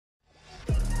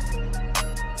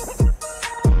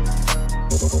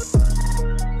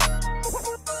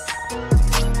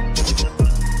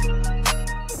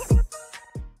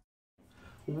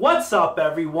What's up,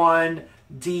 everyone?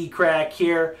 DKRACK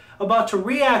here, about to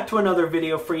react to another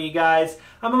video for you guys.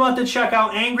 I'm about to check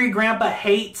out Angry Grandpa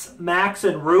Hates Max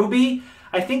and Ruby.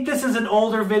 I think this is an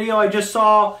older video. I just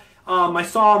saw, I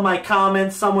saw in my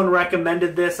comments someone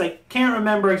recommended this. I can't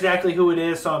remember exactly who it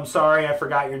is, so I'm sorry I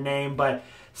forgot your name, but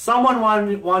someone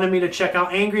wanted me to check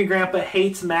out Angry Grandpa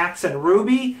Hates Max and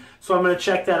Ruby, so I'm going to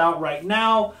check that out right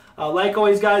now. Like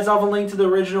always, guys, I'll have a link to the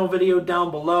original video down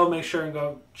below. Make sure and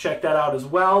go check that out as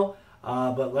well.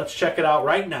 But let's check it out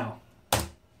right now.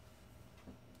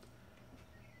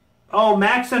 Oh,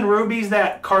 Max and Ruby's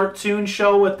that cartoon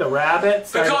show with the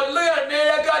rabbits. Because look at it, man,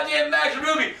 that goddamn Max and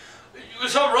Ruby.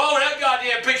 There's something wrong with that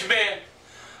goddamn picture, man.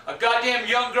 A goddamn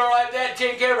young girl like that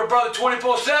taking care of her brother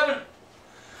 24/7.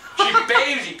 She's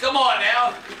baby. Come on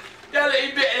now. That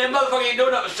motherfucker ain't doing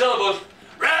nothing with syllables.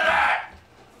 Rabbit!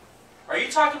 Are you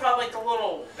talking about like the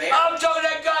little bear? I'm talking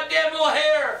that goddamn little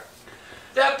hair.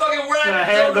 That fucking rabbit. The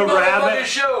hair, the rabbit.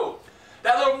 Show.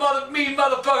 That little mean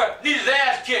motherfucker needs his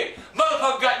ass kicked.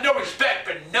 Motherfucker got no respect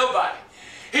for nobody.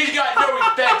 He's got no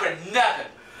respect for nothing.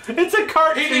 It's a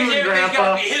cartoon, He thinks everything's Grandpa.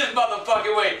 got to be his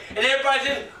motherfucking way. And everybody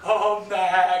says, oh,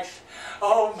 Max.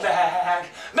 Oh, Max.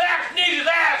 Max needs his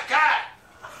ass cut.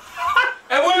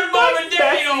 And where's Mom and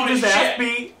Daddy on his shit?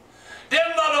 Beat. Them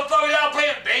motherfuckers out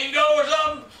playing bingo or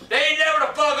something. They ain't never the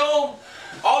fuck home.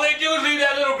 All they do is leave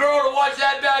that little girl to watch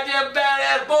that goddamn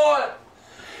badass boy.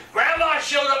 Grandma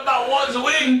shows up about once a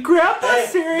week. Grandpa, Hey,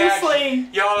 seriously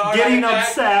Max, getting right,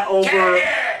 upset over Kate,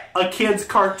 a kid's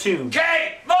cartoon.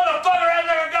 Kate, motherfucker has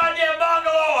like a goddamn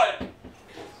mongoloid.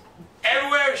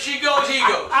 Everywhere she goes, he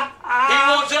goes. He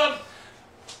wants some.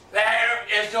 There,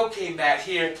 it's okay, Max.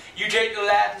 Here, you take the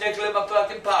last nickel in my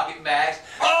fucking pocket, Max.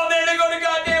 Oh man, they go to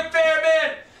goddamn fair,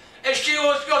 man. And she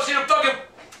wants to go see the fucking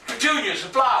petunias, the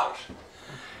flowers.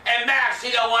 And Max,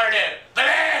 he don't want her there.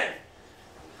 Banana!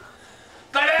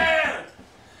 Banana!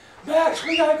 Max,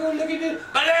 we gotta go look at this.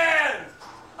 Banana!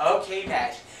 Okay,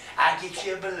 Max, I'll get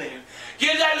you a balloon.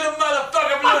 Get that little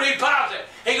motherfucker balloon, he pops it.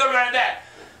 He goes right back.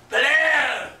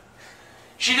 Banana!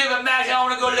 She live with Max, I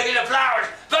want to go look at the flowers.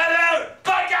 Balloon!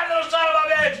 Fuck that little son of a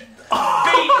bitch!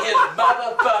 Beat his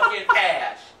motherfucking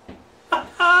ass.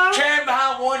 Turn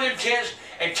behind one of them tents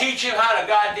and teach him how to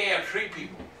goddamn treat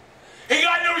people. He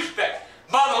got no respect.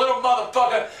 Little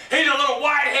motherfucker. He's a little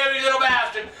white-hairy little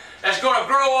bastard that's gonna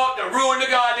grow up to ruin the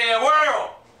goddamn world.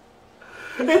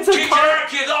 It's a Teaching our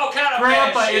kids all kind of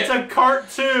Grandpa, bad shit. it's a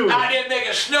cartoon. Out there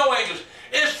making snow angels.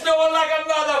 It's snowing like a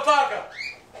motherfucker.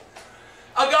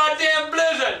 A goddamn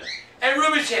blizzard. And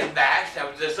Ruby said, Max,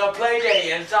 this is a play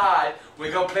day inside.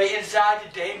 We're gonna play inside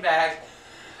today, Max.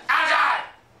 Outside!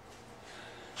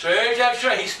 So every time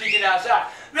he's sneaking outside.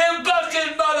 Then bust his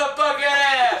motherfucking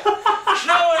ass!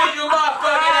 Snow angel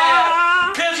motherfucking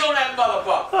ass! Piss on that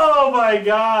motherfucker! Oh my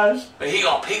gosh! But he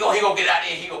gonna get out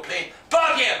there and he gonna play.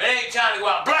 Fuck him! It ain't time to go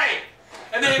out and play!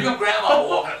 And then here come Grandma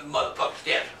walking up the motherfucking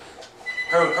steps.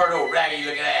 Her little raggy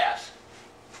looking ass.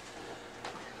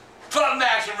 Fuck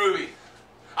Max and Ruby.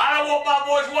 I don't want my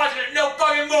boys watching it no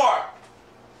fucking more!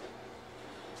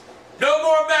 No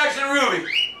more Max and Ruby!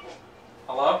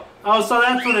 Hello? Oh, so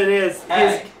that's what it is.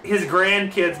 Hey. His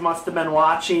grandkids must have been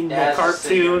watching the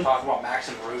cartoon, Talking about Max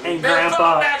and Ruby. and Man, Grandpa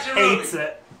fuck Max and hates Ruby.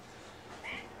 it.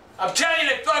 I'm telling you,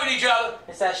 they fucking each other.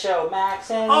 It's that show,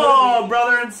 Max and Oh, Ruby.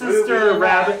 brother and sister, Ruby and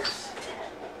rabbit.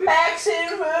 Max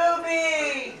and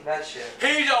Ruby! That shit.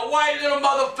 He's a white little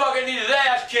motherfucker, needs his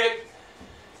ass kicked.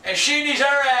 And she needs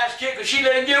her ass kicked because she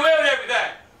let him get away with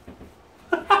everything.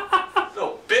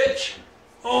 Little bitch.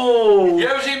 Oh. You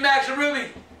ever seen Max and Ruby?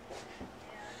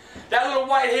 That little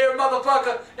white-haired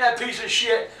motherfucker, that piece of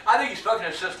shit, I think he's fucking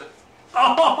his sister.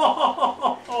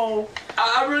 Oh.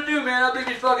 I really do, man. I think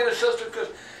he's fucking his sister because,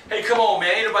 hey, come on,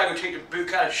 man. Ain't nobody gonna take the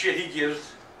kind of shit he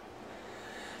gives.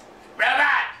 Rabbi!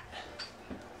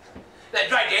 That's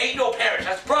right, there ain't no parents.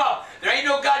 That's the problem. There ain't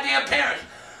no goddamn parents.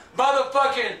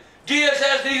 Motherfucking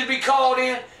DSS needs to be called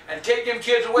in and take them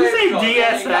kids away. You say because they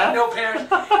ain't got DSS? no parents.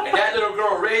 And that little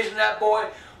girl raising that boy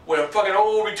with a fucking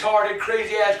old retarded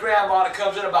crazy ass grandma that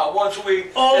comes in about once a week.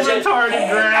 Old and says, retarded hey,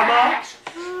 grandma. Max.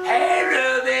 Hey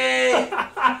Ruby.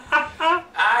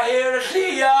 I here to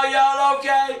see y'all. Y'all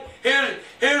okay?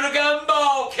 Here's a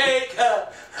gumball cake.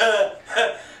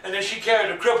 And then she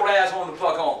carries a crippled ass on the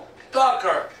fuck home. Fuck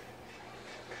her.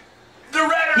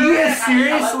 He is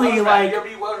seriously like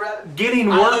getting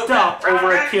worked up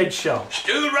over a kid's show.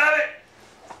 Stewed rabbit.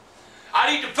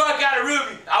 I'd eat the fuck out of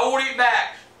Ruby. I won't eat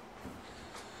Max.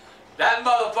 That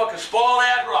motherfucker spoiled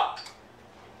ass rock.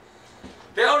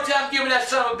 The only time giving that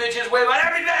son of a bitch his way about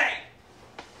everything.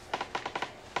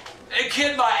 And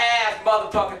kid my ass,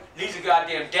 motherfucker, needs a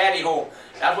goddamn daddy home.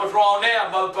 That's what's wrong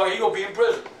now, motherfucker. He gonna be in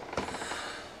prison.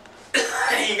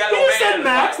 You got no He man said in his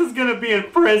Max life. is gonna be in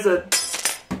prison.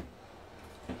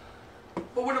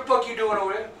 But what the fuck you doing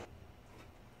over there?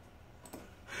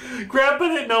 Grandpa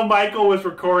didn't know Michael was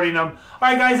recording him.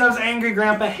 Alright guys, that was Angry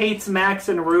Grandpa Hates Max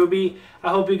and Ruby. I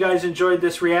hope you guys enjoyed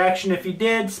this reaction. If you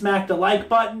did, smack the like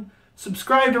button.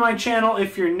 Subscribe to my channel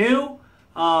if you're new.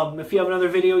 If you have another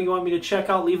video you want me to check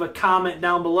out, leave a comment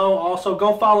down below. Also,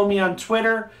 go follow me on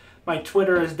Twitter. My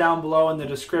Twitter is down below in the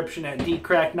description at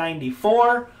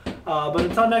DKRACK94. But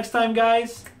until next time,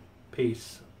 guys,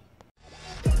 peace.